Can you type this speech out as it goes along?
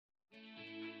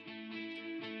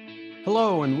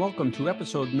Hello and welcome to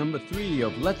episode number 3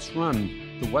 of Let's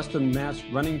Run, the Western Mass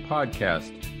Running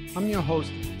Podcast. I'm your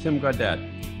host, Tim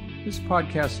Gaudette. This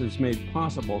podcast is made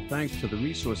possible thanks to the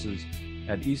resources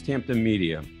at East Hampton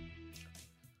Media.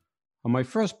 On my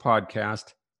first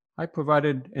podcast, I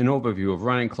provided an overview of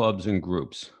running clubs and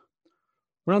groups.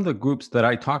 One of the groups that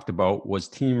I talked about was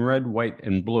Team Red, White,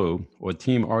 and Blue, or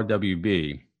Team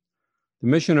RWB. The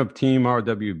mission of Team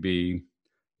RWB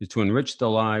is to enrich the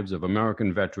lives of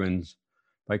American veterans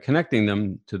by connecting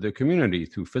them to the community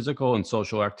through physical and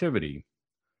social activity.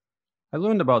 I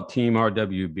learned about Team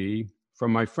RWB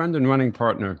from my friend and running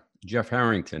partner, Jeff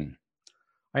Harrington.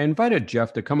 I invited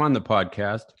Jeff to come on the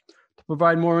podcast to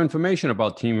provide more information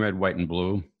about Team Red, White, and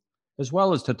Blue, as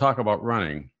well as to talk about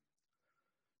running.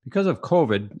 Because of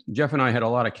COVID, Jeff and I had a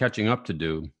lot of catching up to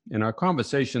do, and our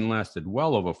conversation lasted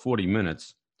well over 40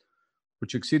 minutes,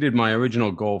 which exceeded my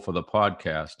original goal for the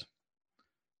podcast.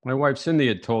 My wife Cindy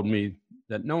had told me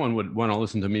that no one would want to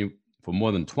listen to me for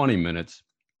more than 20 minutes,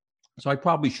 so I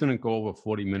probably shouldn't go over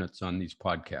 40 minutes on these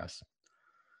podcasts.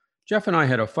 Jeff and I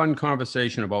had a fun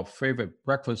conversation about favorite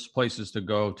breakfast places to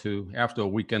go to after a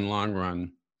weekend long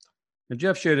run, and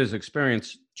Jeff shared his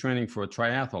experience training for a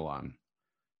triathlon.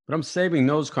 But I'm saving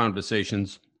those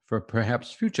conversations for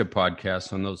perhaps future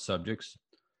podcasts on those subjects.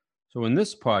 So in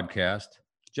this podcast,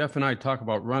 Jeff and I talk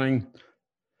about running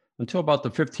until about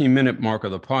the 15-minute mark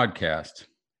of the podcast,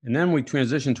 and then we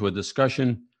transition to a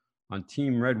discussion on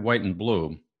Team Red, White, and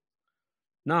Blue.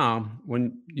 Now,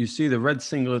 when you see the red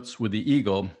singlets with the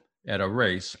eagle at a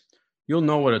race, you'll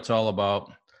know what it's all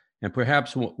about, and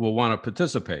perhaps will want to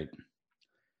participate.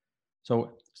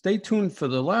 So stay tuned for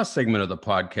the last segment of the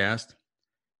podcast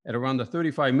at around the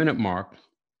 35-minute mark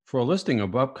for a listing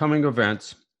of upcoming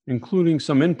events, including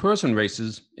some in-person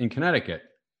races in Connecticut.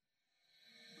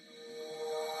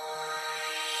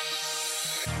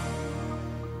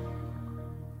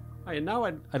 Hi, and now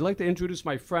I'd like to introduce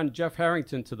my friend Jeff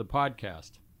Harrington to the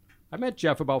podcast. I met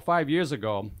Jeff about 5 years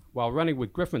ago while running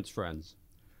with Griffin's friends.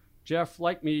 Jeff,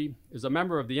 like me, is a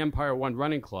member of the Empire One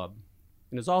Running Club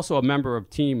and is also a member of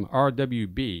Team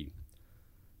RWB.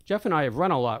 Jeff and I have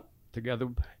run a lot together,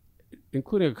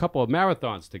 including a couple of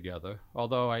marathons together,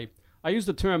 although I use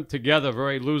the term together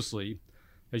very loosely,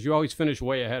 as you always finish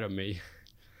way ahead of me.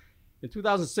 In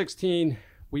 2016,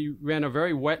 we ran a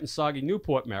very wet and soggy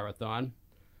Newport Marathon,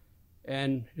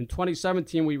 and in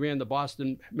 2017, we ran the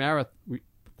Boston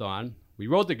Marathon. We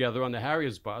rode together on the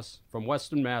Harriers bus from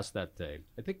Western Mass that day.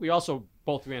 I think we also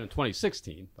both ran in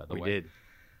 2016, by the way. We did.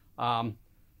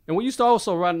 And we used to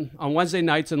also run on Wednesday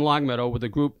nights in Longmeadow with a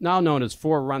group now known as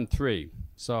 4 Run 3.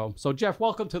 So Jeff,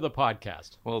 welcome to the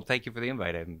podcast. Well, thank you for the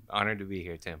invite. I'm honored to be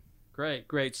here, Tim.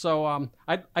 Great. So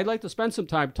I'd like to spend some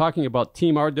time talking about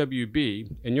Team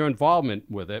RWB and your involvement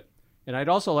with it, and I'd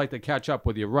also like to catch up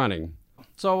with your running.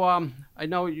 So I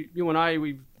know you and I,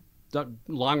 we've done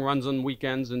long runs on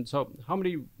weekends, and so how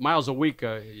many miles a week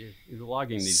are you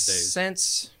logging these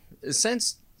days?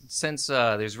 Since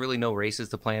there's really no races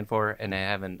to plan for, and I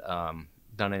haven't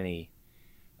done any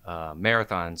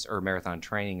marathons or marathon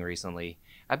training recently,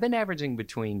 I've been averaging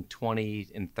between 20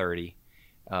 and 30.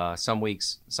 Some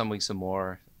weeks some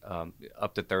more,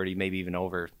 up to 30, maybe even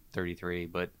over 33.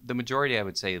 But the majority, I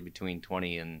would say, between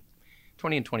 20 and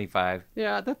 25.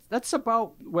 Yeah, that's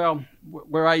about, well,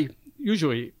 where I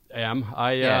usually am.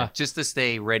 Just to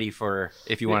stay ready for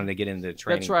if you wanted to get into the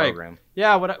training that's right. program.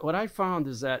 Yeah, what I found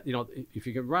is that, if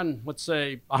you can run, let's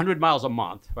say, 100 miles a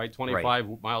month, right,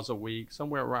 25 miles a week,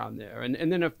 somewhere around there,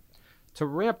 and then to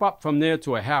ramp up from there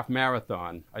to a half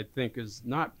marathon, I think is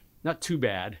not too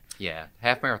bad. Yeah,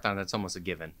 half marathon, that's almost a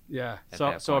given. Yeah.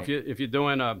 So if you're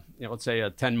doing let's say a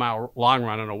 10-mile long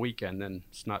run on a weekend, then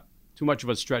it's not too much of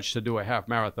a stretch to do a half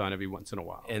marathon every once in a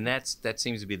while. And that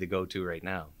seems to be the go-to right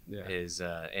now. Yeah.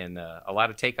 And a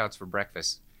lot of takeouts for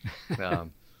breakfast.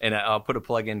 And I'll put a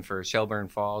plug in for Shelburne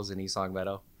Falls in East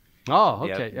Longmeadow. Oh,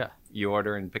 okay, yeah. You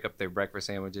order and pick up their breakfast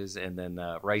sandwiches, and then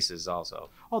Rice's also.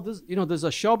 Oh, there's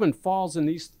a Shelburne Falls in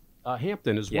East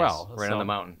Hampton as well. Right on the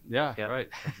mountain. Yeah, yep. Right.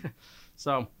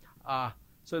 So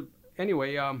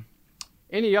anyway,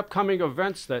 any upcoming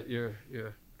events that you're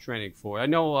training for? I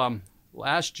know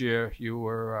last year you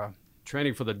were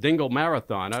training for the Dingle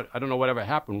Marathon. I don't know whatever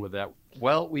happened with that.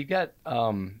 Well, we've got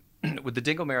with the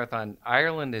Dingle Marathon,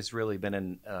 Ireland has really been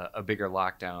in a bigger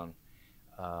lockdown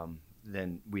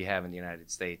than we have in the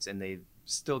United States, and they've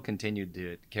still continued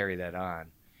to carry that on.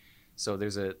 So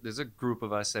there's a group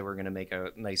of us that we're going to make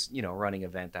a nice running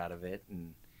event out of it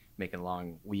and make a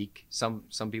long week. Some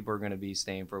people are going to be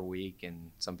staying for a week,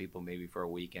 and some people maybe for a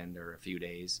weekend or a few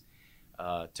days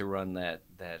to run that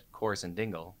course in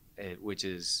Dingle, which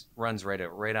runs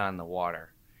right on the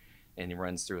water. and it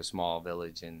runs through a small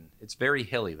village, and it's very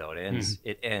hilly though.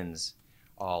 It ends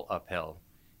all uphill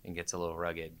and gets a little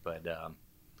rugged, but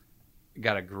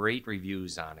got a great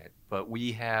reviews on it. But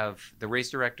the race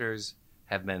directors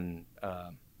have been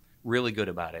really good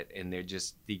about it, and they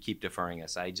keep deferring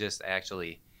us. I just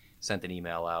actually sent an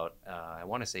email out, I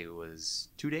want to say it was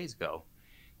 2 days ago,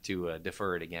 to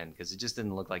defer it again, because it just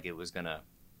didn't look like it was going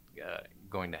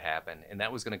to happen, and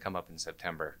that was going to come up in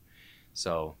September.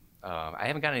 So I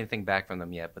haven't got anything back from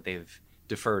them yet, but they've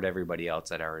deferred everybody else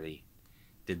that already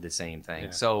did the same thing. Yeah.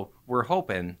 So we're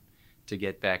hoping to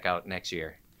get back out next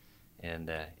year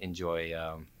and enjoy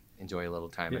a little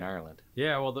time in Ireland.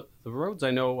 Yeah, well, the roads,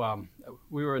 I know,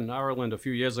 we were in Ireland a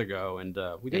few years ago, and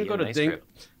we didn't go to Dingle.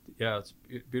 Yeah, it's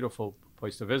a beautiful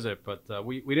place to visit, but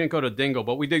we didn't go to Dingle,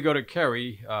 but we did go to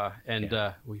Kerry, and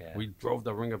we drove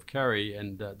the Ring of Kerry,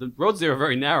 and the roads there are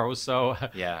very narrow, so...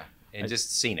 Yeah, and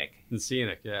just scenic. And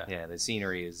scenic, yeah. Yeah, the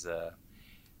scenery is...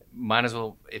 might as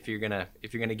well, if you're gonna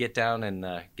get down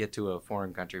and get to a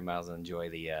foreign country, might as well enjoy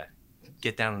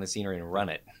get down in the scenery and run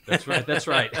it. That's right. That's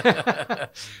right.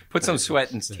 Put some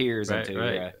sweat and tears into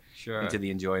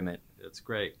the enjoyment. That's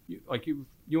great.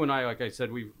 You and I, like I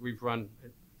said, we've run,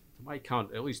 to my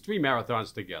count, at least 3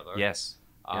 marathons together. Yes.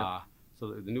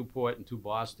 So the Newport and 2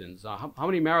 Bostons. How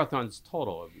many marathons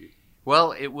total have you?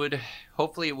 Well,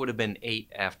 hopefully it would have been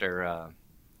 8 after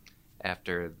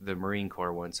the Marine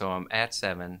Corps one. So I'm at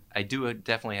 7. I do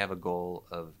definitely have a goal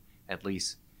of at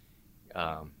least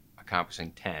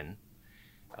accomplishing 10.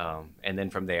 And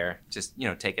then from there, just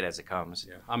take it as it comes.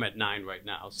 Yeah, I'm at 9 right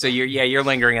now. So you're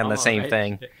lingering on the same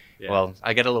thing. Yeah. Well,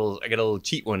 I got a little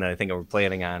cheat one that I think we're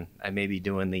planning on. I may be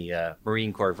doing the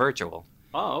Marine Corps virtual.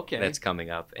 Oh, okay. That's coming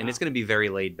up, and it's going to be very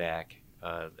laid back.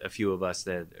 A few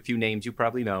names you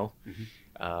probably know.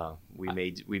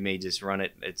 Mm-hmm. We may just run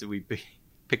it. We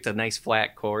picked a nice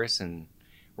flat course, and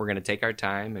we're going to take our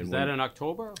time. And is that in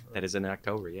October? That is in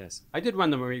October, yes. I did run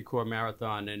the Marine Corps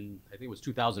Marathon I think it was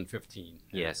 2015.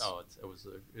 Yes. It was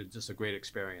just a great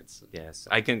experience. Yes.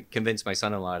 I can convince my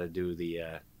son-in-law to do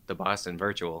the Boston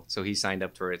virtual, so he signed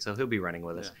up for it, so he'll be running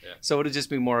with us. Yeah. So it'll just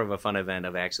be more of a fun event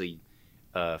of actually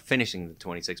finishing the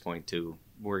 26.2.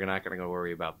 We're not going to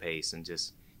worry about pace and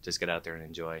just get out there and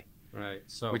enjoy. Right.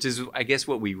 So, which is, I guess,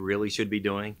 what we really should be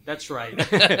doing. That's right.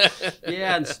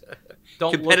 Yeah. And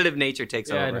competitive nature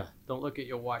takes over. Don't look at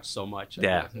your watch so much.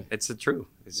 Yeah, it's true.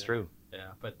 It's true. Yeah,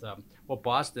 but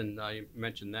Boston, you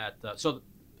mentioned that. So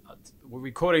we're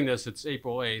recording this. It's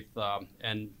April 8th,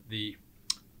 and the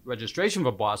registration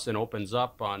for Boston opens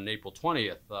up on April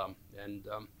 20th, and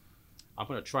I'm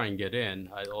going to try and get in.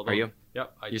 Are you?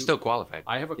 Yep. You're still qualified.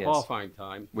 I have a qualifying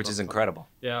time. Which is incredible.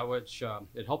 Yeah, which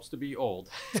it helps to be old.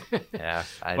 Yeah.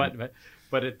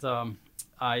 But it,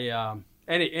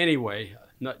 anyway,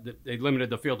 they limited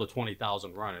the field to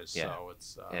 20,000 runners. Yeah.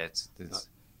 So it's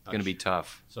going to be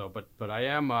tough. So, but I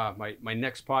am, my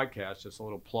next podcast, just a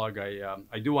little plug,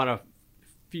 I do want to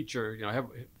feature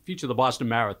the Boston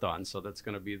Marathon. So that's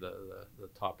going to be the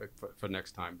topic for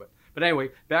next time. But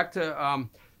anyway, back to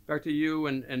you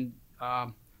and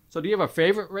so do you have a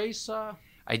favorite race?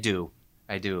 I do.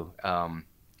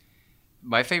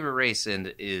 My favorite race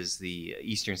is the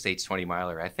Eastern States 20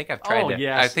 miler. I think I've tried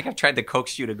I think I've tried to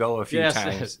coax you to go a few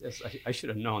times. Yes, I should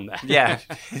have known that. Yeah,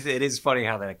 it is funny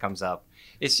how that comes up.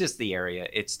 It's just the area.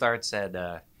 It starts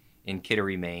in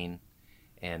Kittery, Maine,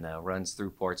 and runs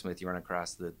through Portsmouth. You run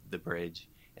across the bridge,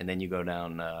 and then you go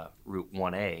down Route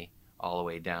 1A all the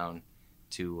way down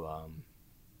to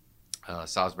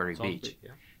Salisbury Beach.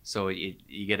 Yeah. So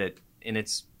you get it, and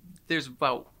there's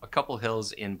about a couple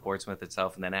hills in Portsmouth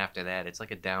itself, and then after that, it's like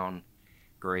a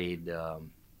downgrade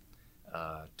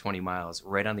 20 miles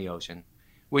right on the ocean,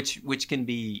 which can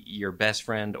be your best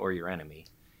friend or your enemy.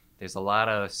 There's a lot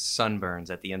of sunburns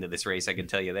at the end of this race, I can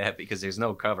tell you that, because there's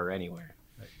no cover anywhere.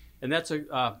 And that's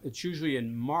it's usually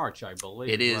in March, I believe.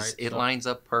 It is. Right? It lines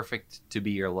up perfect to be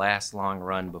your last long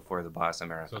run before the Boston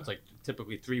Marathon. So it's like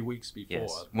typically 3 weeks before.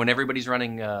 Yes. When everybody's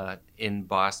running in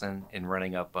Boston and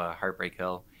running up Heartbreak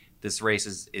Hill, this race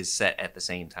is set at the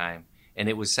same time, and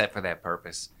it was set for that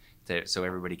purpose, so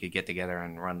everybody could get together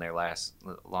and run their last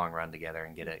long run together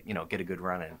and get a good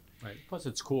run in. Right. Plus,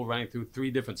 it's cool running through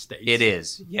 3 different states. It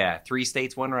is. Yeah, 3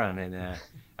 states, 1 run, and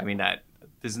I mean that.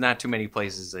 There's not too many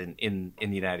places in the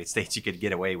United States you could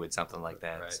get away with something like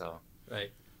that. Right. So.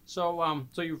 Right. So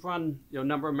you've run a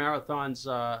number of marathons.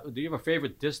 Do you have a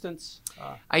favorite distance?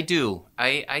 I do.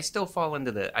 I still fall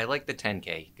into I like the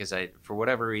 10K because for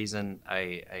whatever reason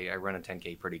I run a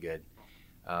 10K pretty good.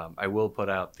 I will put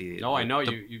out the. No, I know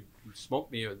you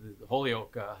smoked me at the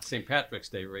Holyoke St. Patrick's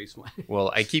Day race.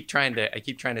 Well, I keep trying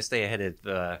to stay ahead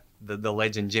of the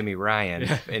legend Jimmy Ryan,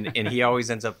 and he always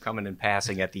ends up coming and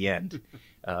passing at the end.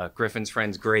 Griffin's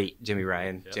friend's great, Jimmy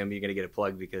Ryan. Yep. Jim, you're gonna get a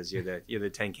plug because you're the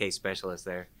 10K specialist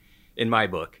there, in my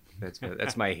book.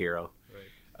 That's my hero.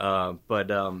 Right. But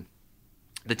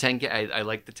the 10K, I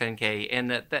like the 10K,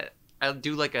 and that I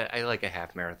do like a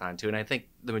half marathon too. And I think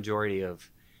the majority of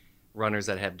runners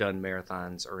that have done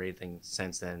marathons or anything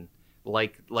since then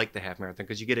like the half marathon,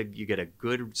 because you get a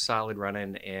good solid run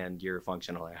in and you're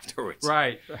functional afterwards.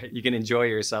 Right. You can enjoy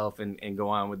yourself and go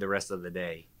on with the rest of the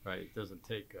day. Right. It doesn't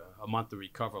take a month to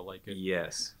recover like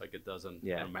it does in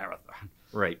a marathon.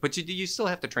 Right. But you still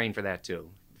have to train for that too,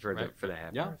 for the half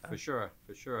marathon. Yeah, for sure.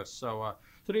 So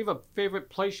do you have a favorite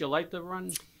place you like to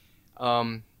run?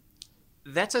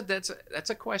 That's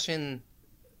a question.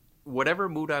 Whatever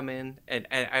mood I'm in, and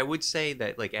I would say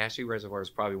that like Ashley Reservoir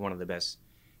is probably one of the best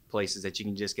places that you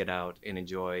can just get out and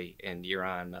enjoy, and you're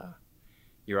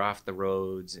off the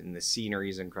roads and the scenery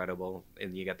is incredible,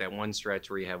 and you got that one stretch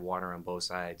where you have water on both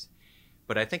sides.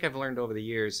 But I think I've learned over the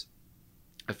years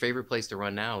a favorite place to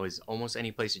run now is almost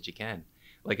any place that you can.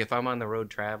 Like if I'm on the road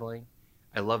traveling,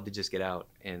 I love to just get out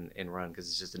and run because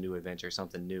it's just a new adventure,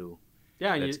 something new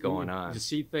that's going on. You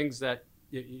see things that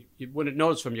you wouldn't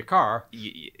notice from your car.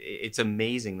 It's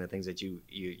amazing the things that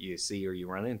you see or you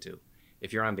run into.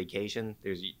 If you're on vacation,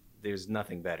 there's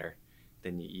nothing better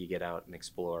than you get out and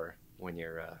explore when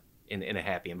you're in a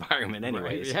happy environment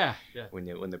anyways. Right. Yeah.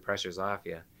 When the pressure's off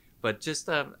you. But just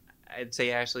I'd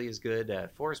say Ashley is good.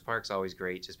 Forest Park's always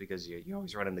great just because you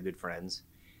always run into good friends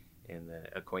and the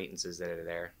acquaintances that are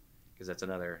there, because that's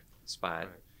another spot.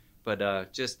 Right.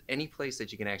 But just any place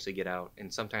that you can actually get out,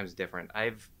 and sometimes different.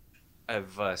 I've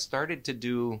started to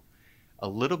do a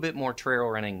little bit more trail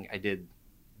running I did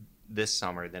this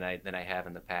summer than I have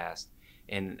in the past.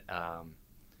 And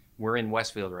we're in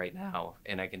Westfield right now,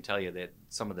 and I can tell you that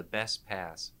some of the best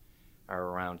paths are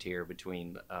around here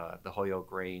between the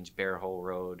Holyoke Range, Bear Hole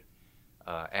Road,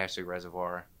 Ashley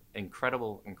Reservoir.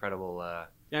 Incredible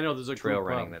I know there's a trail group,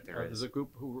 running that there is. There's a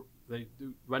group who they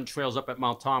do run trails up at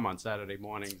Mount Tom on Saturday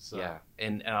mornings. Yeah,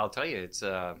 and I'll tell you,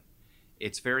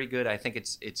 it's very good. I think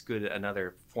it's good,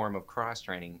 another form of cross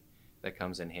training that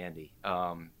comes in handy.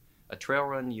 A trail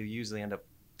run, you usually end up,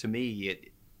 to me,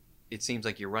 it seems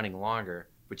like you're running longer,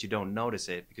 but you don't notice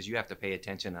it because you have to pay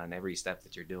attention on every step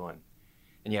that you're doing,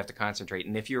 and you have to concentrate.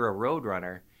 And if you're a road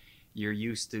runner, you're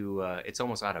used to it's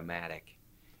almost automatic,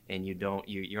 and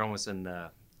you're almost in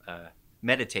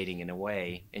meditating in a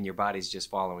way, and your body's just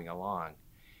following along.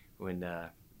 When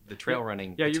the trail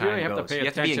running, you really have to pay attention. You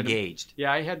have to be engaged.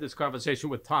 Yeah, I had this conversation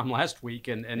with Tom last week,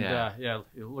 and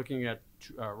looking at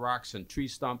rocks and tree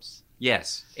stumps.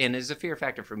 Yes, and there's a fear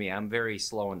factor for me. I'm very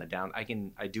slow in the down. I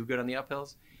do good on the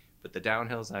uphills, but the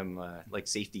downhills, I'm like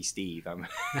Safety Steve. I'm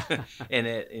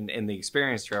and the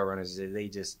experienced trail runners, they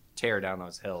just tear down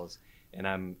those hills,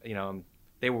 and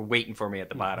they were waiting for me at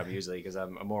the bottom usually because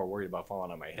I'm more worried about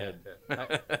falling on my head.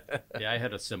 I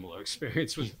had a similar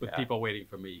experience with people waiting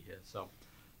for me here. So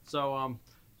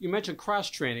you mentioned cross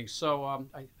training. So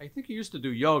I think you used to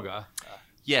do yoga.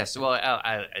 Yes, well,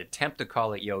 I attempt to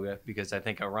call it yoga because I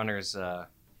think our runners are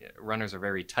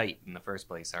very tight in the first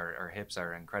place. Our hips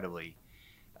are incredibly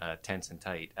tense and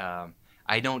tight.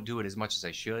 I don't do it as much as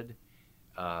I should,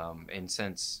 and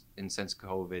since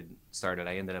COVID started,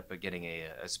 I ended up getting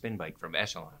a spin bike from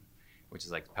Echelon, which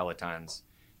is like Peloton's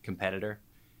competitor,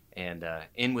 and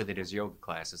in with it is yoga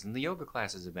classes, and the yoga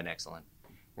classes have been excellent,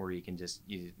 where you can just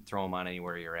throw them on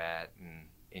anywhere you're at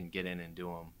and get in and do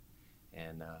them,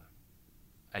 and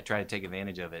I try to take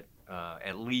advantage of it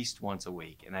at least once a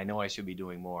week, and I know I should be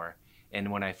doing more.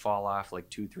 And when I fall off like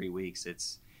 2-3 weeks,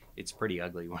 it's pretty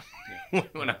ugly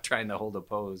when I'm trying to hold a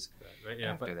pose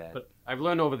after that. But I've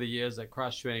learned over the years that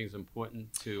cross training is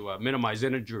important to minimize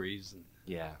injuries.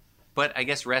 But I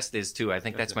guess rest is too. I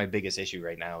think that's my biggest issue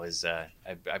right now is I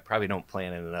probably don't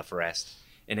plan in enough rest,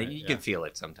 and you can feel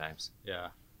it sometimes. Yeah,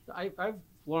 I've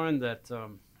learned that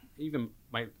even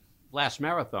my last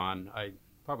marathon, I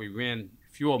probably ran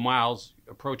fewer miles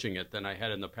approaching it than I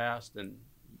had in the past, and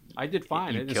I did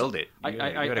fine. You killed it. You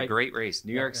had a great race,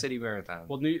 New York City Marathon.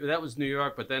 Well, that was New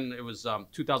York, but then it was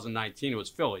 2019. It was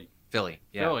Philly. Philly,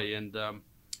 and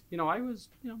I was,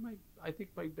 I think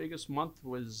my biggest month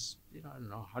was, I don't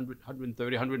know, 100,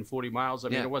 130, 140 miles. I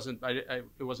mean, it wasn't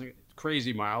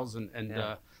crazy miles, and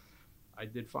I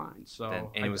did fine.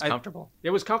 So and it was comfortable. It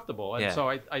was comfortable, and so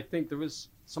I think there is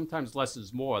sometimes less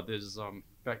is more. There's in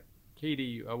fact,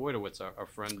 Katie Wojtowicz, our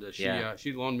friend,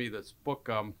 she loaned me this book,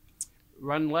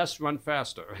 Run Less, Run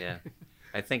Faster. Yeah.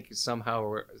 I think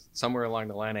somewhere along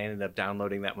the line, I ended up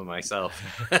downloading that one myself.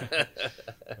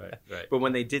 Right. But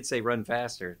when they did say run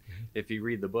faster, if you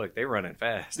read the book, they're running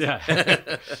fast. Yeah.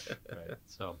 Right.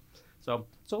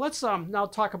 So let's now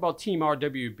talk about Team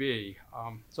RWB.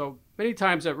 So many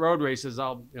times at road races,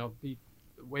 I'll be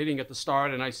waiting at the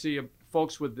start, and I see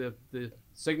folks with the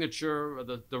signature, or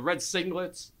the red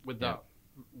singlets with the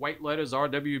white letters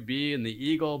RWB and the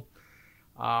eagle.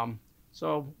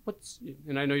 So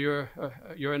and I know you're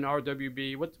in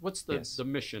RWB. What's the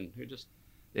mission?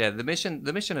 The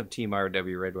mission of Team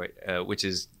RW Red White, which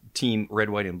is Team Red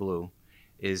White and Blue,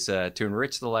 is to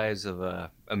enrich the lives of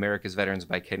America's veterans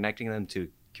by connecting them to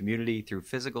community through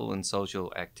physical and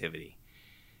social activity.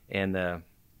 And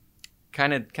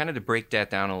kind of to break that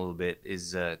down a little bit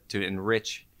is to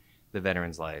enrich the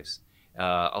veterans' lives.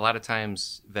 A lot of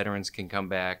times, veterans can come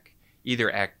back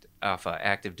either off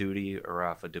active duty or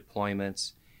off of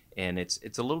deployments, and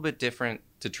it's a little bit different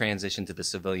to transition to the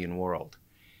civilian world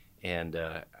and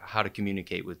how to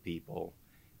communicate with people.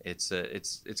 It's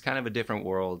kind of a different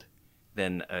world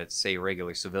than say a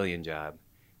regular civilian job,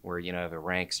 where you have a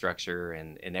rank structure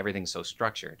and everything's so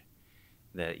structured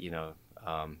that you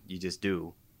just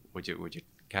do what you're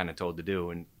kind of told to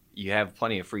do, and you have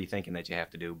plenty of free thinking that you have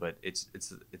to do, but it's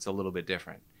a little bit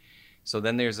different. So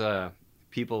then there's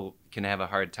people can have a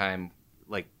hard time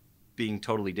like being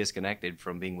totally disconnected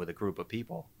from being with a group of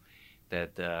people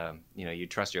that you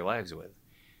trust your lives with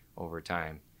over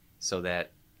time. So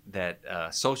that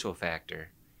social factor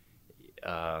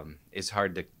is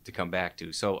hard to come back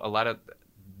to. So a lot of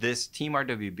this Team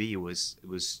RWB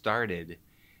was started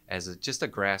as just a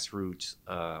grassroots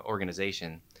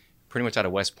organization, pretty much out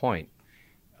of West Point.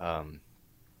 And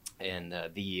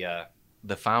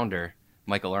the founder,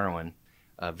 Michael Irwin,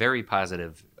 a very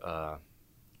positive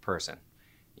person.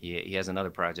 He has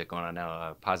another project going on now,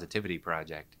 a Positivity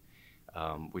Project,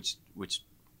 which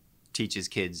teaches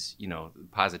kids,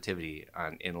 positivity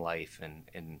in life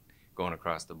and going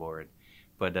across the board.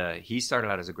 But he started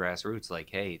out as a grassroots, like,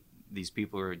 hey, these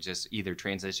people are just either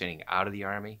transitioning out of the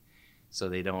Army, so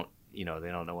they don't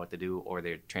know what to do, or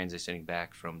they're transitioning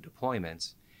back from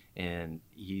deployments. And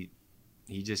he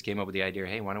just came up with the idea,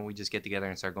 hey, why don't we just get together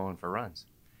and start going for runs?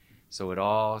 So it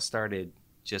all started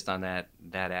just on that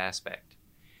aspect.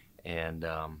 And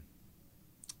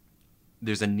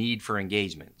there's a need for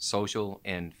engagement, social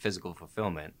and physical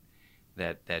fulfillment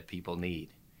that people need.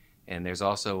 And there's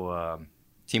also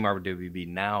Team RWB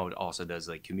now also does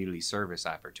like community service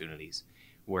opportunities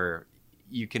where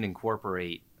you can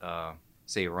incorporate,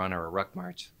 say, a run or a ruck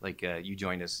march. Like you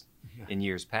joined us in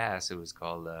years past. It was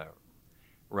called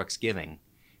Rucksgiving,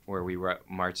 where we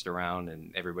marched around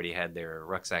and everybody had their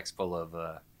rucksacks full of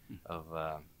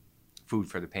food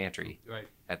for the pantry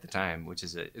at the time, which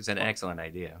is an excellent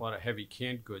idea. A lot of heavy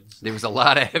canned goods. There was a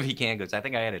lot of heavy canned goods. I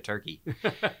think I had a turkey,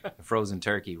 a frozen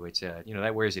turkey, which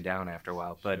that wears you down after a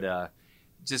while. But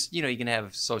just you can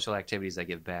have social activities that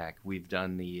give back. We've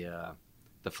done the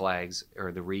flags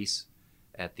or the wreaths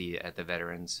at the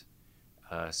Veterans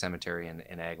Cemetery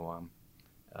in Agawam,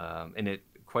 and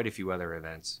quite a few other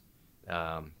events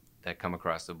that come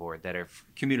across the board that are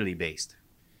community based.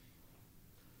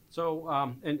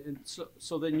 So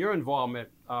so then your involvement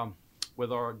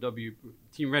with our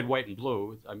Team Red, White, and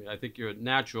Blue. I mean, I think you're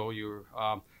natural. You're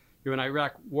an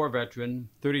Iraq war veteran,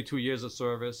 32 years of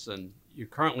service, and you're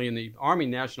currently in the Army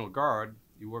National Guard.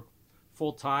 You work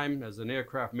full time as an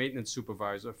aircraft maintenance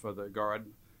supervisor for the Guard.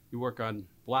 You work on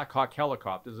Black Hawk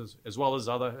helicopters as well as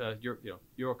other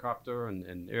Eurocopter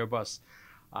and Airbus.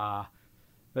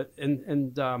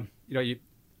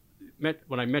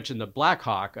 When I mentioned the Black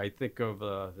Hawk, I think of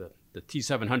the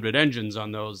T700 engines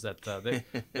on those.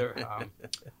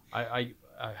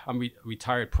 I'm a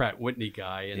retired Pratt Whitney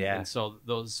guy, and so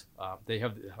those they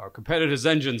have our competitors'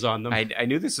 engines on them. I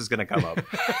knew this was going to come up.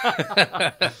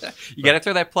 You got to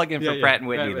throw that plug in for Pratt and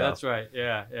Whitney, though. That's right.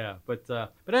 Yeah. But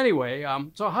anyway,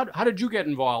 so how did you get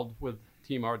involved with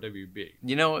Team RWB?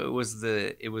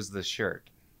 It was the shirt.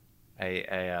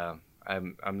 I'm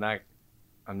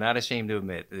not ashamed to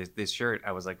admit this shirt.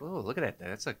 I was like, oh, look at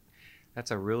that. That's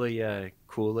a really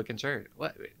cool looking shirt.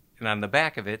 What? And on the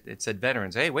back of it, it said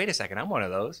veterans. Hey, wait a second, I'm one of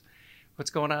those.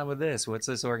 What's going on with this? What's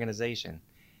this organization?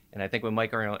 And I think when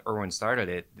Mike Irwin started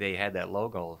it, they had that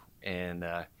logo, and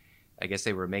I guess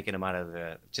they were making them out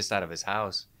of his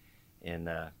house, and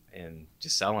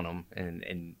just selling them,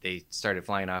 and they started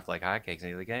flying off like hotcakes. And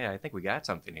he's like, hey, I think we got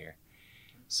something here.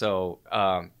 So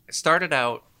it started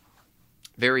out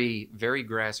very, very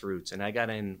grassroots, and I got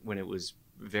in when it was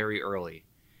very early,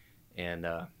 and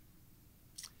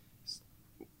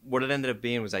what it ended up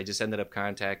being was I just ended up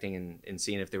contacting and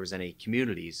seeing if there was any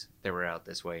communities that were out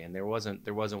this way, and there wasn't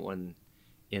one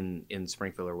in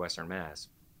Springfield or Western Mass.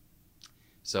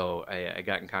 So I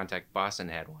got in contact. Boston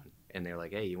had one, and they're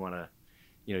like, "Hey, you want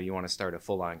to start a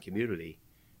full-on community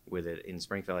with it in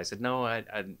Springfield?" I said, "No, I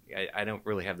don't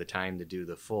really have the time to do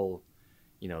the full,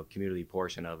 community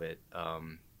portion of it.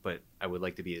 But I would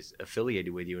like to be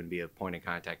affiliated with you and be a point of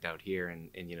contact out here, and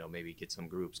maybe get some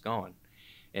groups going."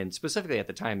 And specifically at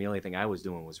the time, the only thing I was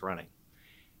doing was running.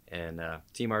 And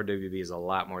Team RWB is a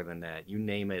lot more than that. You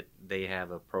name it, they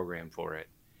have a program for it.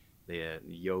 They have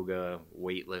yoga,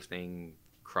 weightlifting,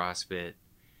 CrossFit,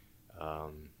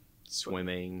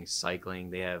 swimming, cycling.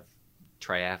 They have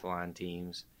triathlon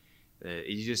teams.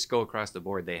 You just go across the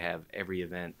board. They have every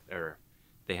event, or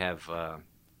they have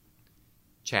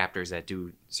chapters that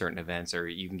do certain events, or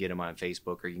you can get them on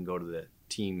Facebook, or you can go to the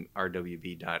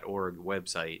teamrwb.org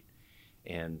website,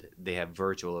 and they have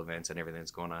virtual events and everything that's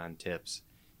going on, tips.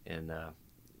 And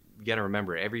you got to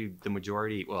remember, the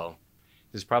majority, well,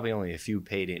 there's probably only a few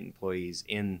paid employees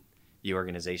in the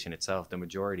organization itself. The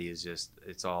majority is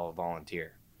it's all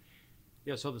volunteer.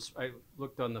 Yeah, so I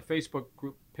looked on the Facebook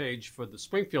group page for the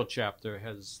Springfield chapter,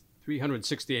 has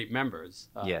 368 members.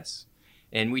 Yes,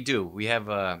 and we do. We have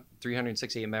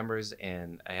 368 members,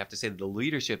 and I have to say the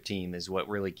leadership team is what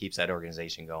really keeps that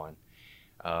organization going.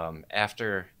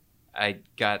 After I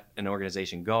got an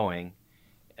organization going,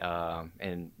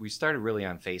 and we started really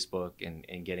on Facebook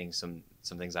and getting some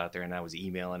things out there, and I was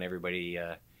emailing everybody,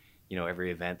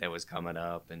 every event that was coming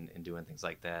up and doing things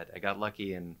like that. I got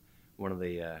lucky, and one of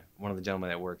the gentlemen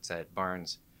that works at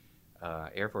Barnes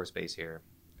Air Force Base here,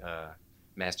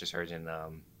 Master Sergeant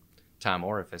Tom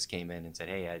Orifice, came in and said,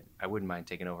 "Hey, I wouldn't mind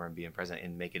taking over and being president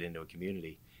and make it into a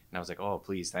community." And I was like, "Oh,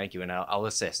 please, thank you, and I'll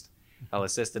assist. I'll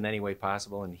assist in any way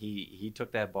possible." And he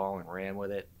took that ball and ran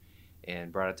with it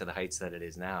and brought it to the heights that it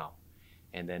is now.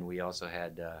 And then we also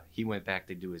had, he went back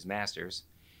to do his master's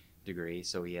degree,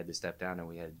 so he had to step down, and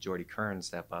we had Jordy Kern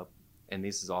step up. And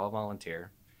this is all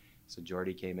volunteer. So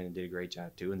Jordy came in and did a great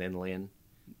job too. And then Lynn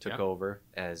took over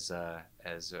as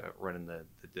running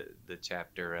the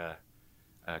chapter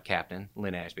captain,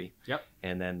 Lynn Ashby. Yep.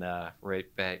 And then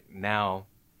right back now,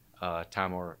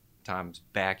 Tom's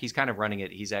back. He's kind of running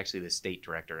it. He's actually the state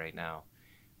director right now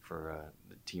for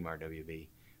the Team RWB.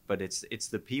 But it's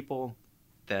the people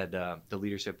that the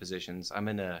leadership positions. I'm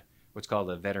in what's called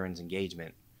a veterans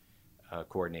engagement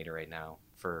coordinator right now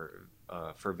for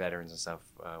veterans and stuff.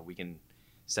 We can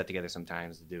set together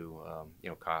sometimes to do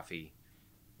coffee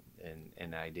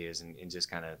and ideas and just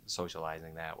kind of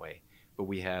socializing that way. But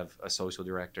we have a social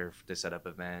director to set up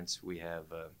events. We have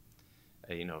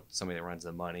somebody that runs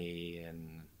the money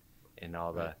and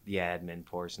all the admin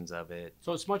portions of it.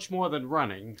 So it's much more than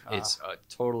running. It's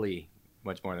totally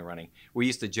much more than running. We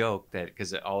used to joke that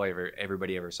because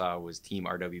everybody ever saw was Team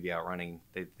RWB out running,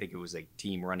 they think it was like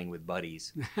team running with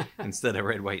buddies instead of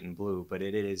red, white, and blue. But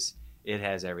it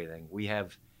has everything. We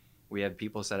have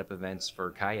people set up events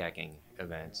for kayaking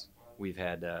events. We've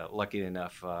had lucky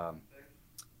enough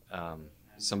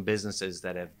some businesses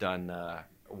that have done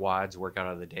WODs,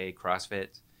 workout of the day,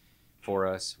 CrossFit for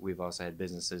us. We've also had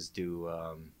businesses do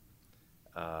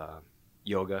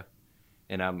yoga,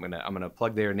 and I'm gonna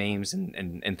plug their names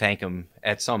and thank them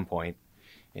at some point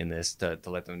in this to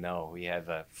let them know. We have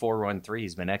 413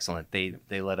 has been excellent.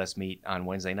 They let us meet on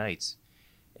Wednesday nights,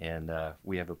 and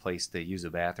we have a place to use a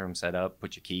bathroom, set up,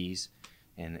 put your keys,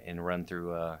 and run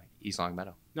through East Long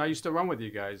Meadow. No, I used to run with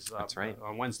you guys. That's right.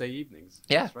 On Wednesday evenings.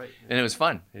 Yeah, that's right. And it was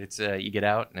fun. It's you get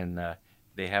out, and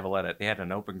they had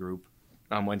an open group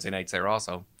on Wednesday nights there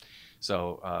also,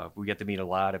 so we get to meet a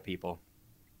lot of people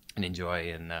and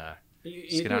enjoy and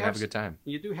just get out and have a good time.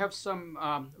 You do have some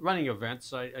running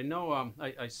events. I know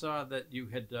I saw that you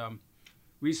had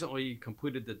recently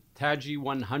completed the Taji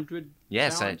 100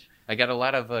 Yes, challenge. I got a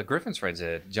lot of Griffin's friends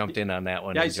that jumped in on that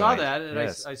one. Yeah, I saw joined. that, and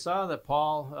Yes. I saw that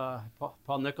Paul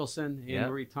Nicholson, Anne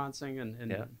Marie Tonsing,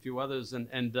 and a few others, and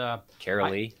Carol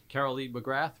Lee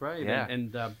McGrath, right? Yeah.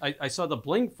 And I saw the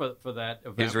bling for that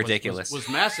event. It was ridiculous. Was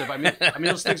massive. I mean,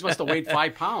 those things must have weighed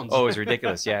 5 pounds. Oh, it was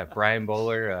ridiculous. Yeah, Brian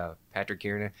Bowler, Patrick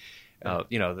Kiernan,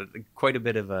 quite a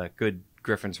bit of good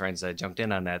Griffin's friends that jumped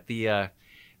in on that.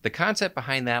 The concept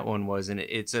behind that one was, and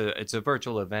it's a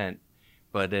virtual event,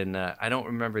 but I don't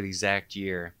remember the exact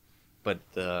year, but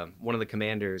one of the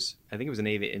commanders, I think it was in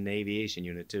the aviation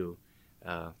unit too,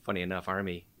 funny enough,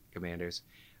 Army commanders,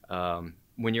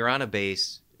 when you're on a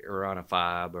base or on a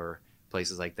FOB or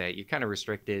places like that, you're kind of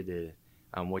restricted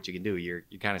on what you can do. You're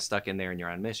kind of stuck in there and you're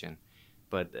on mission.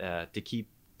 But to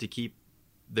keep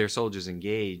their soldiers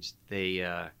engaged, they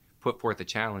put forth a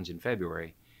challenge in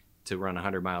February to run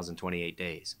 100 miles in 28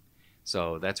 days.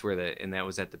 So that's where and that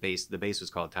was at the base. The base was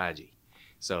called Taji.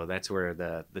 So that's where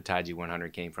the Taji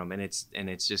 100 came from, and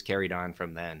it's just carried on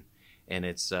from then. And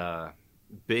it's a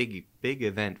big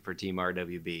event for Team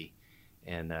RWB,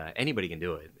 and anybody can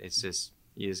do it. It's just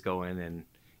you just go in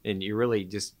and you really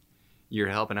just you're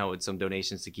helping out with some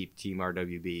donations to keep Team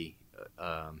RWB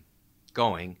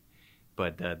going.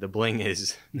 But the bling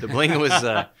was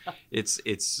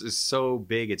it's so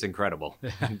big, it's incredible,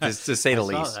 just to say the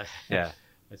least. Yeah,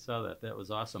 I saw that. That was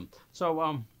awesome.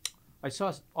 So I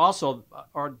saw also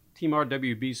our Team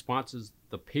RWB sponsors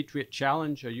the Patriot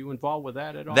Challenge. Are you involved with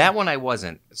that at all? That one I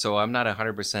wasn't, so I'm not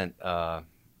 100%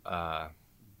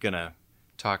 gonna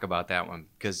talk about that one,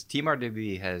 because Team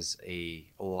RWB has a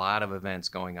lot of events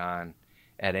going on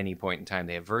at any point in time.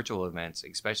 They have virtual events,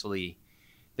 especially.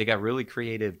 They got really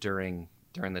creative during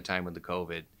the time with the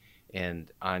COVID, and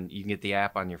you can get the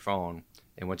app on your phone,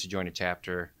 and once you join a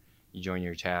chapter, you join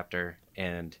your chapter,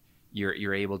 and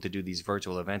you're able to do these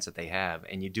virtual events that they have,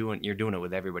 and you're doing it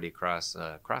with everybody across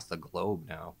the globe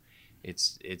now.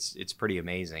 It's pretty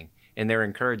amazing, and they're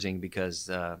encouraging because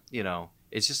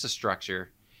it's just a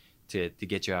structure to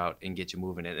get you out and get you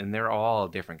moving it, and they're all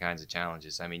different kinds of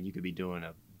challenges. I mean, you could be doing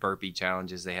a burpee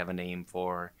challenges they have a name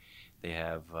for. They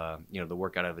have, the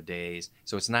workout of the days.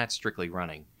 So it's not strictly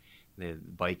running, the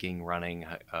biking, running,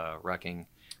 rucking.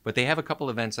 But they have a couple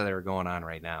events that are going on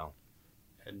right now.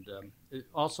 And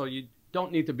also, you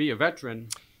don't need to be a veteran.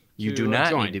 You do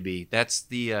not need to be. That's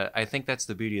I think that's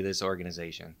the beauty of this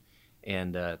organization.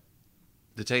 And to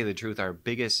tell you the truth, our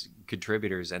biggest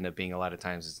contributors end up being a lot of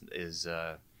times is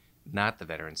not the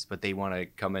veterans, but they want to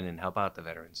come in and help out the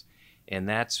veterans. And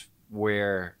that's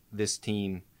where this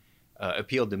team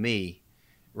appealed to me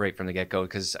right from the get-go,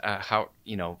 because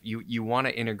you want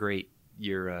to integrate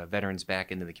your veterans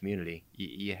back into the community.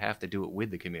 You have to do it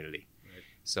with the community. Right.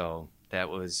 So that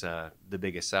was the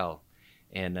biggest sell.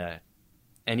 And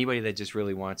anybody that just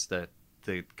really wants to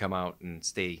come out and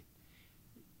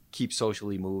keep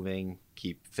socially moving,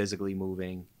 keep physically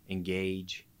moving,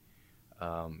 engage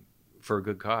for a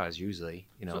good cause, usually.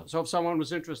 So if someone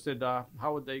was interested,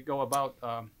 how would they go about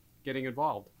getting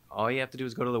involved? All you have to do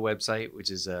is go to the website, which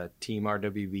is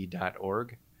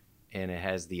teamrwb.org, and it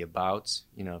has the abouts,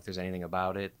 if there's anything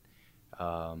about it,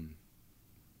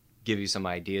 give you some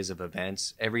ideas of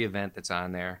events, every event that's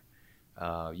on there.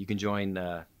 You can join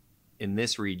in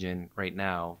this region right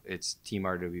now. It's Team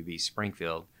RWB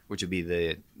Springfield, which would be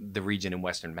the region in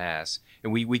Western Mass.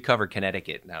 And we cover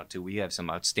Connecticut now, too. We have some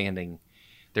outstanding.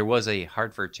 There was a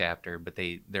Hartford chapter, but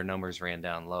their numbers ran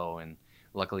down low, and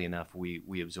luckily enough,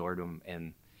 we absorbed them,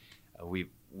 and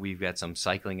we've got some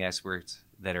cycling experts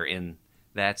that are in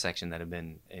that section that have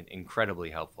been incredibly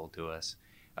helpful to us.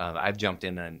 I've jumped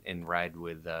in and ride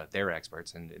with their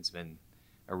experts, and it's been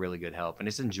a really good help. And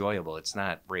it's enjoyable. It's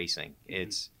not racing. Mm-hmm.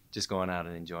 It's just going out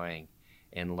and enjoying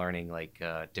and learning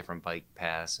different bike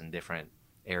paths and different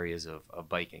areas of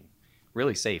biking.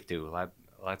 Really safe too. A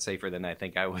lot safer than I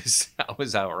think I was. I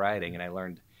was out riding, and I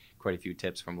learned quite a few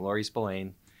tips from Lori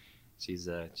Spillane. She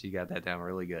got that down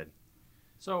really good.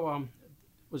 So,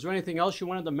 was there anything else you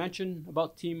wanted to mention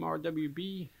about Team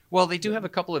RWB? Well, they do have a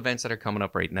couple events that are coming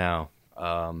up right now.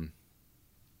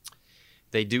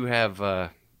 They do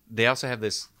have. They also have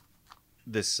this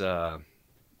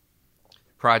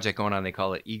project going on. They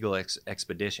call it Eagle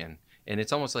Expedition, and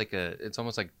it's almost like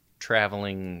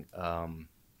traveling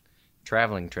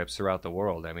trips throughout the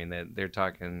world. I mean, they're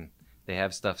talking. They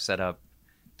have stuff set up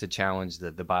to challenge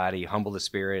the body, humble the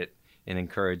spirit, and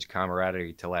encourage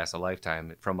camaraderie to last a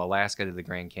lifetime. From Alaska to the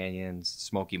Grand Canyons,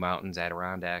 Smoky Mountains,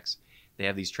 Adirondacks, they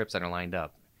have these trips that are lined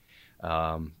up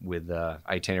with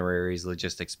itineraries,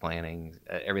 logistics planning,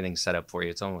 everything's set up for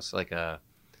you. It's almost like a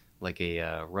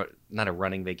not a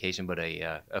running vacation, but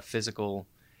a physical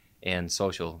and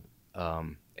social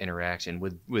interaction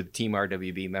with Team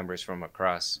RWB members from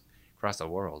across the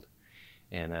world.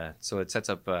 And so it sets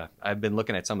up. I've been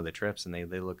looking at some of the trips, and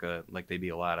they look like they'd be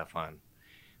a lot of fun.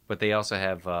 But they also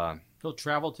have. They'll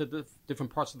travel to the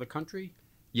different parts of the country.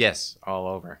 Yes, all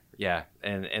over. Yeah,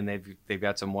 and they've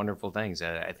got some wonderful things.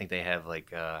 I think they have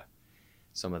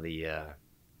some of the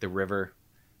river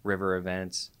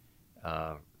events.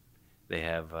 They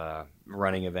have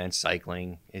running events,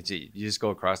 cycling. You just go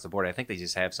across the board. I think they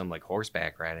just have some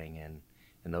horseback riding and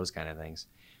those kind of things.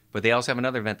 But they also have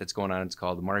another event that's going on. It's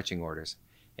called Marching Orders,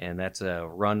 and that's a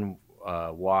run,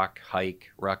 walk, hike,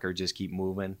 ruck, or just keep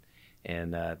moving.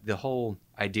 And the whole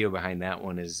idea behind that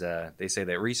one is they say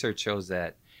that research shows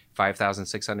that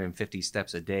 5,650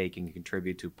 steps a day can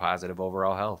contribute to positive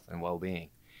overall health and well-being.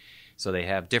 So they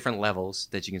have different levels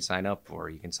that you can sign up for.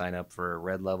 You can sign up for a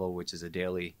red level, which is a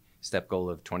daily step goal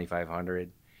of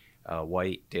 2,500.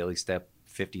 White daily step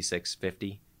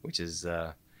 5,650, which is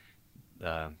the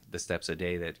steps a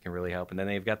day that can really help. And then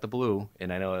they've got the blue,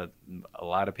 and I know a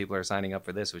lot of people are signing up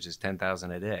for this, which is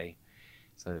 10,000 a day,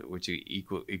 so which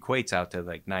equates out to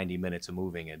like 90 minutes of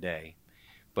moving a day.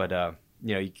 But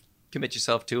you commit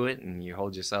yourself to it, and you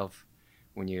hold yourself.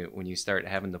 When you start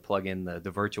having to plug in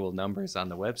the virtual numbers on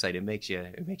the website, it makes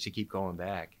you keep going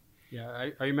back. Yeah,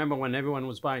 I remember when everyone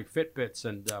was buying Fitbits,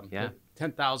 and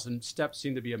 10,000 steps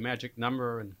seemed to be a magic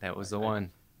number, and that was the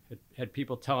one. Had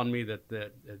people telling me that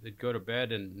they'd go to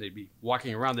bed and they'd be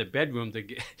walking around their bedroom to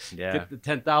get the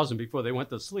 10,000 before they went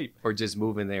to sleep, or just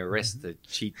moving their wrist to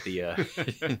cheat the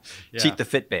cheat the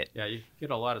Fitbit. Yeah, you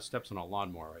get a lot of steps on a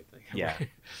lawnmower, I think.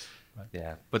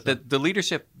 Yeah. But the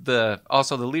leadership, the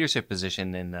leadership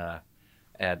position in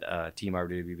at Team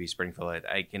RWB Springfield,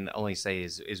 I can only say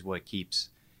is what keeps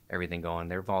everything going.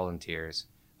 They're volunteers.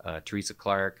 Teresa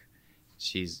Clark,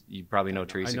 you probably know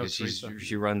Teresa because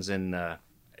she runs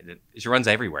she runs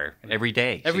everywhere every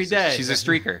day. She's a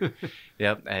streaker.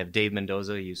 Yep. I have Dave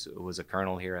Mendoza. He was a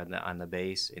colonel here on the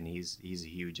base, and he's a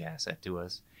huge asset to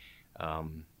us.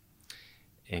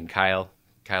 And Kyle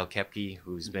Kepke,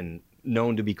 who's been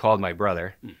known to be called my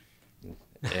brother,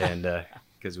 and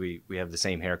because we have the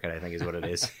same haircut, I think is what it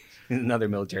is. Another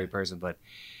military person, but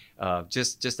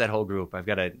just that whole group. We've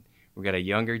got a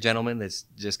younger gentleman that's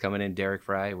just coming in, Derek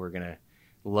Fry. We're gonna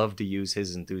love to use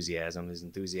his enthusiasm. His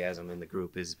enthusiasm in the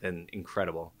group has been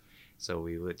incredible. So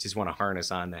we would just want to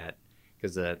harness on that,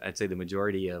 because I'd say the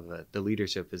majority of the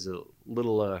leadership is a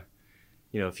little, a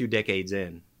few decades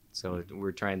in. So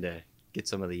we're trying to get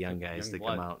some of the young guys to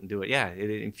come out and do it. Yeah, it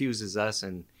infuses us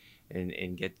and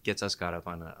gets us caught up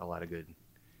on a lot of good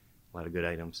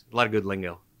items, a lot of good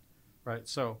lingo. Right.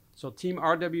 So Team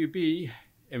RWB,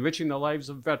 enriching the lives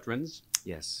of veterans.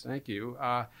 Yes. Thank you.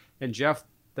 And Jeff,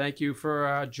 thank you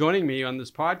for joining me on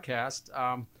this podcast.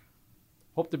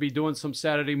 Hope to be doing some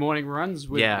Saturday morning runs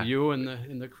with you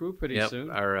and the crew pretty soon.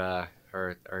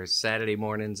 Our Saturday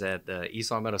mornings at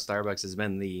East Long Meadow Starbucks has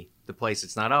been the place.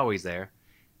 It's not always there.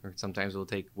 Or sometimes we'll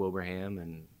take Wilbraham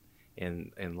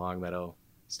and Long Meadow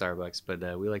Starbucks,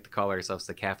 but we like to call ourselves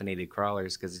the caffeinated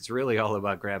crawlers, because it's really all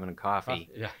about grabbing a coffee.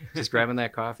 Just grabbing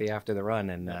that coffee after the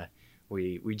run, and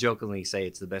we jokingly say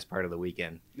it's the best part of the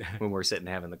weekend when we're sitting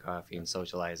having the coffee and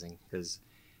socializing, because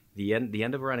the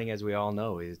end of running, as we all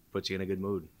know, puts you in a good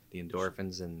mood. The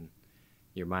endorphins and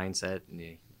your mindset, and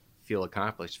you feel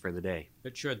accomplished for the day.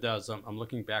 It sure does. I'm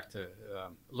looking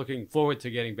forward to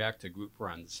getting back to group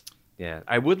runs. Yeah,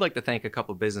 I would like to thank a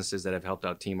couple businesses that have helped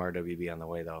out Team RWB on the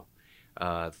way, though.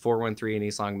 413 in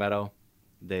East Long Meadow,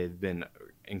 they've been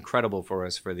incredible for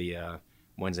us for the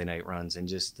Wednesday night runs, and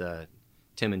just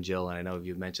Tim and Jill, and I know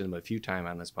you've mentioned them a few times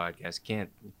on this podcast.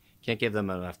 Can't give them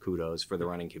enough kudos for the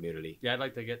running community. Yeah, I'd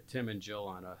like to get Tim and Jill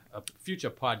on a future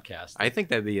podcast. I think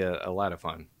that'd be a lot of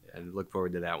fun. I look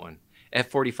forward to that one.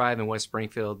 F45 in West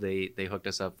Springfield, they hooked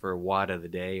us up for a WAD of the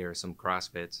day, or some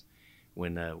CrossFits,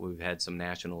 when we've had some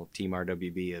national Team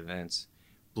RWB events.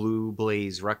 Blue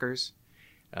Blaze Ruckers,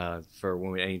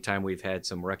 for any time we've had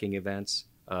some rucking events.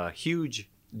 Huge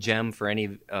gem for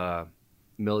any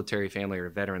military family or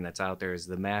veteran that's out there is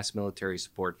the Mass Military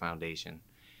Support Foundation.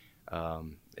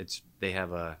 They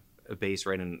have a base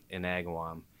right in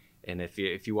Agawam, and if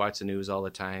you watch the news all the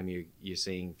time, you're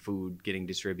seeing food getting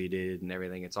distributed and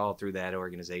everything. It's all through that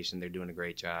organization. They're doing a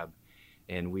great job,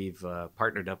 and we've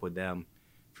partnered up with them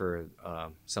for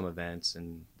some events,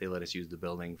 and they let us use the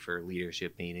building for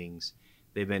leadership meetings.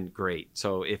 They've been great.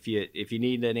 So if you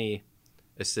need any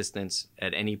assistance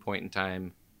at any point in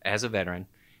time as a veteran,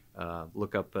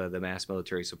 look up the Mass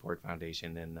Military Support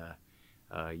Foundation, and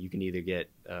you can either get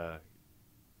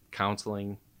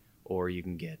counseling, or you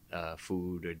can get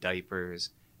food or diapers,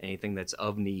 anything that's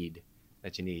of need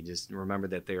that you need. Just remember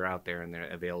that they're out there and they're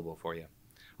available for you.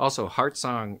 Also, Heart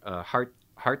Song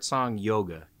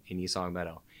Yoga in East Long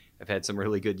Meadow. I've had some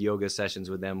really good yoga sessions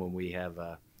with them when we have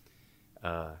a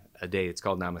day. It's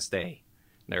called Namaste,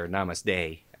 or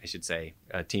Namaste, I should say,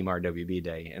 Team RWB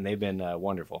Day, and they've been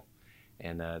wonderful,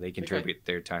 and they contribute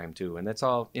their time too. And that's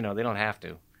all, they don't have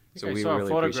to. So I saw a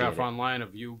photograph online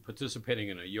of you participating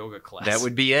in a yoga class. That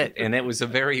would be it, and it was a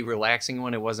very relaxing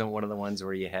one. It wasn't one of the ones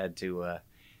where you had to,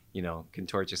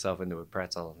 contort yourself into a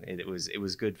pretzel. It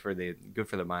was good for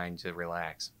the mind to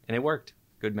relax, and it worked.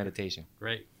 Good meditation.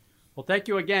 Great. Well, thank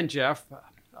you again, Jeff.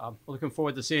 I'm looking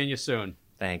forward to seeing you soon.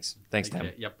 Thanks,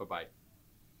 Tim. Yep. Bye-bye.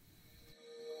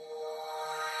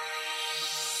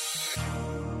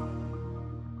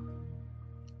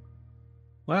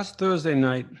 Last Thursday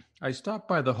night, I stopped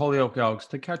by the Holyoke Elks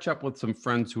to catch up with some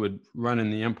friends who had run in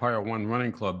the Empire One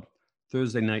Running Club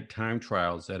Thursday night time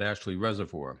trials at Ashley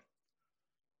Reservoir.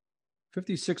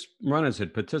 56 runners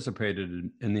had participated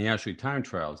in the Ashley time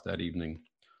trials that evening.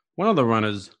 One of the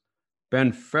runners,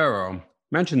 Ben Farrow,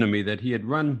 mentioned to me that he had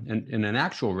run in an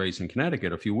actual race in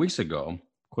Connecticut a few weeks ago.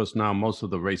 Of course, now most of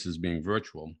the races being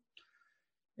virtual.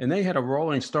 And they had a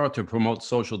rolling start to promote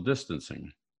social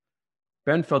distancing.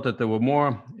 Ben felt that there were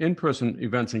more in-person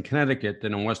events in Connecticut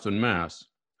than in Western Mass.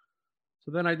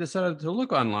 So then I decided to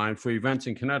look online for events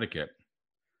in Connecticut.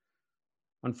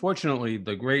 Unfortunately,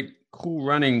 the great Cool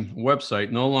Running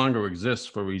website no longer exists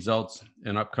for results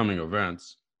and upcoming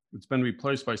events. It's been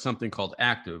replaced by something called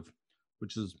Active,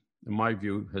 which is, in my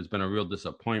view, has been a real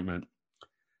disappointment.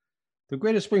 The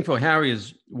Greater Springfield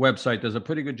Harriers website does a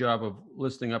pretty good job of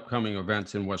listing upcoming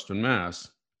events in Western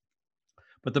Mass.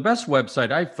 But the best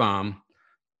website I found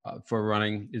for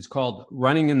running is called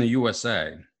Running in the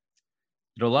USA.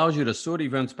 It allows you to sort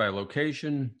events by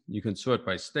location. You can sort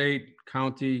by state,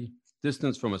 county,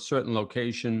 distance from a certain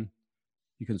location.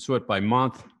 You can sort by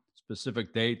month,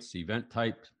 specific dates, event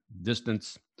type,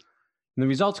 distance. And the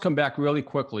results come back really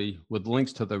quickly with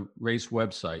links to the race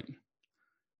website.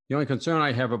 The only concern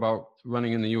I have about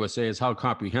Running in the USA is how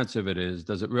comprehensive it is.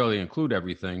 Does it really include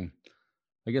everything?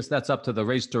 I guess that's up to the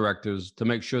race directors to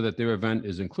make sure that their event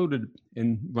is included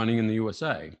in Running in the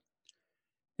USA.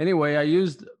 Anyway, I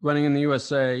used Running in the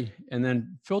USA and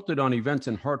then filtered on events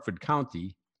in Hartford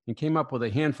County and came up with a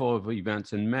handful of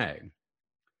events in May.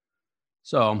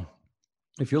 So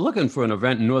if you're looking for an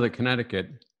event in Northern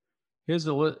Connecticut, here's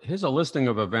a listing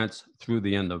of events through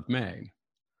the end of May.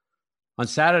 On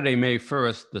Saturday, May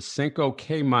 1st, the Cinco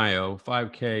de Mayo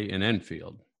 5K in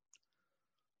Enfield.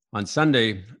 On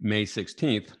Sunday, May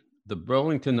 16th, the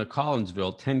Burlington to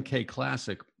Collinsville 10K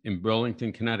Classic in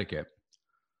Burlington, Connecticut.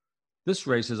 This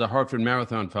race is a Hartford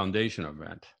Marathon Foundation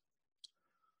event.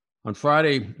 On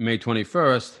Friday, May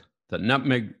 21st, the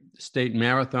Nutmeg State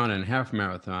Marathon and Half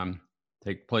Marathon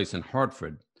take place in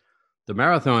Hartford. The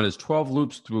marathon is 12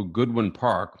 loops through Goodwin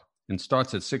Park and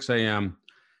starts at 6 a.m.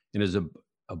 and is a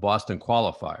Boston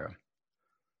qualifier.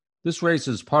 This race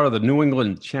is part of the New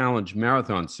England Challenge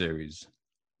Marathon Series.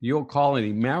 The Old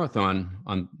Colony Marathon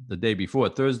on the day before,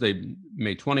 Thursday,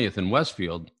 May 20th in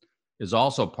Westfield, is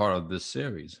also part of this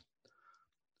series.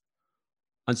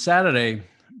 On Saturday,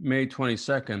 May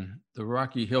 22nd, the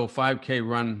Rocky Hill 5K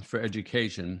Run for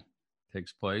Education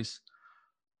takes place.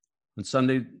 On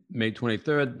Sunday, May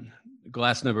 23rd,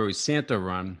 Glastonbury Santa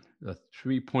Run, a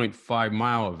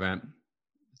 3.5-mile event,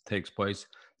 takes place.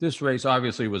 This race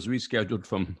obviously was rescheduled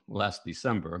from last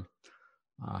December.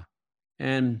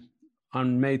 And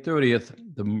on May 30th,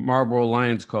 the Marlboro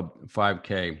Lions Club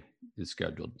 5K is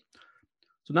scheduled.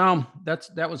 So now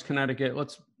that was Connecticut.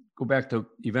 Let's go back to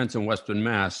events in Western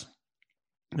Mass.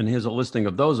 And here's a listing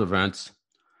of those events.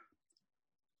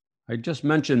 I just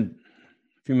mentioned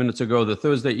a few minutes ago the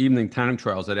Thursday evening time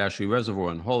trials at Ashley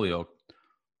Reservoir in Holyoke,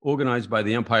 organized by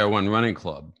the Empire One Running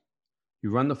Club.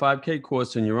 You run the 5K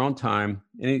course in your own time,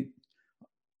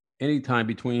 any time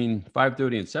between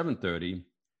 5:30 and 7:30,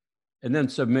 and then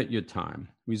submit your time.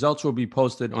 Results will be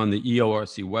posted on the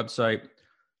EORC website,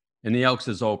 and the Elks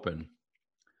is open.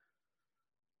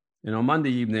 And on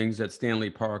Monday evenings at Stanley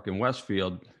Park in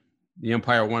Westfield, the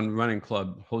Empire One Running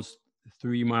Club hosts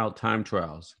 3-mile time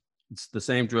trials. It's the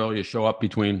same drill. You show up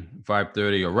between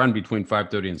 5:30 or run between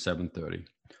 5:30 and 7:30.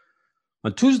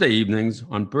 On Tuesday evenings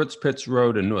on Burt's Pits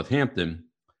Road in Northampton,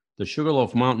 the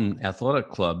Sugarloaf Mountain Athletic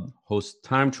Club hosts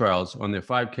time trials on their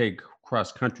 5K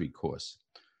cross-country course.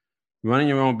 Running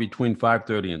your own between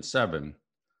 5:30 and 7.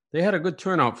 They had a good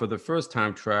turnout for the first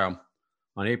time trial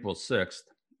on April 6th.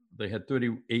 They had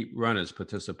 38 runners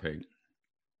participate.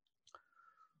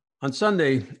 On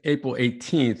Sunday, April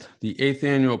 18th, the 8th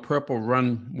annual Purple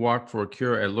Run Walk for a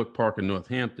Cure at Look Park in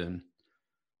Northampton.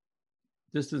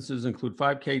 Distances include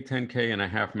 5K, 10K, and a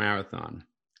half marathon.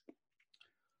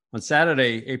 On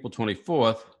Saturday, April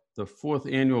 24th, the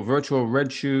 4th annual virtual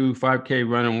Red Shoe 5K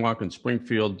Run and Walk in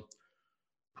Springfield.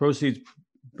 Proceeds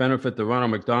benefit the Ronald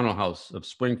McDonald House of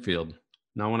Springfield.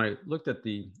 Now, when I looked at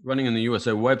the Running in the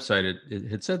USA website,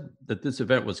 it had said that this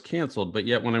event was canceled, but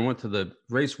yet when I went to the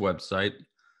race website,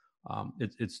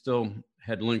 it still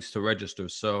had links to register.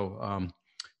 So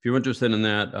if you're interested in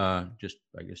that, just,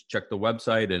 I guess, check the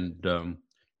website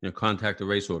and contact the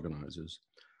race organizers.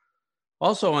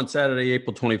 Also on Saturday,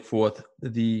 April 24th,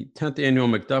 the 10th annual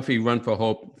McDuffie Run for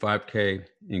Hope 5K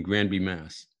in Granby,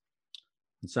 Mass.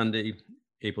 On Sunday,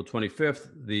 April 25th,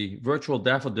 the virtual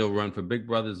Daffodil Run for Big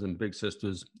Brothers and Big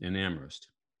Sisters in Amherst.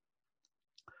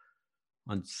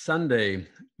 On Sunday,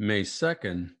 May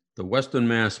 2nd, the Western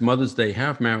Mass Mother's Day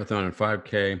Half Marathon and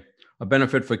 5K, a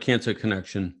benefit for Cancer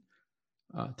Connection,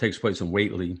 takes place in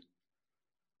Whately.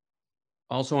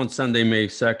 Also on Sunday, May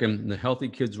 2nd, the Healthy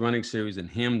Kids Running Series in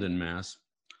Hamden, Mass.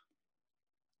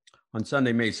 On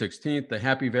Sunday, May 16th, the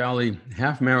Happy Valley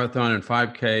Half Marathon and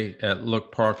 5K at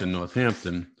Look Park in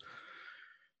Northampton.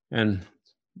 And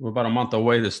we're about a month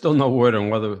away. There's still no word on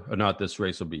whether or not this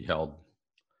race will be held.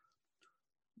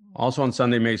 Also on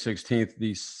Sunday, May 16th,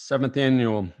 the 7th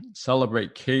annual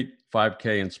Celebrate Kate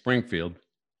 5K in Springfield.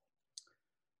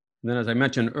 And then, as I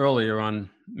mentioned earlier, on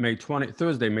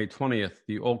Thursday, May 20th,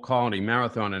 the Old Colony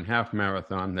Marathon and Half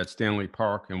Marathon at Stanley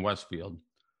Park in Westfield.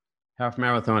 Half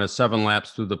marathon is 7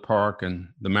 laps through the park, and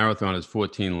the marathon is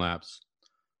 14 laps.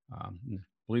 I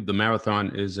believe the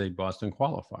marathon is a Boston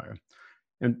qualifier.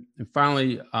 And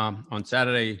finally, on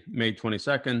Saturday, May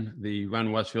 22nd, the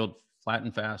Run Westfield Flat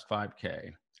and Fast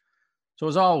 5K. So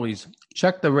as always,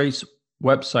 check the race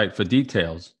website for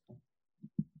details.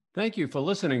 Thank you for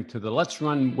listening to the Let's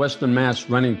Run Western Mass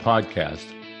Running Podcast.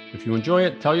 If you enjoy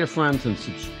it, tell your friends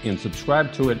and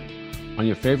subscribe to it on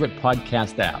your favorite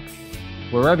podcast app.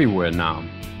 We're everywhere now.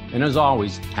 And as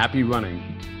always, happy running.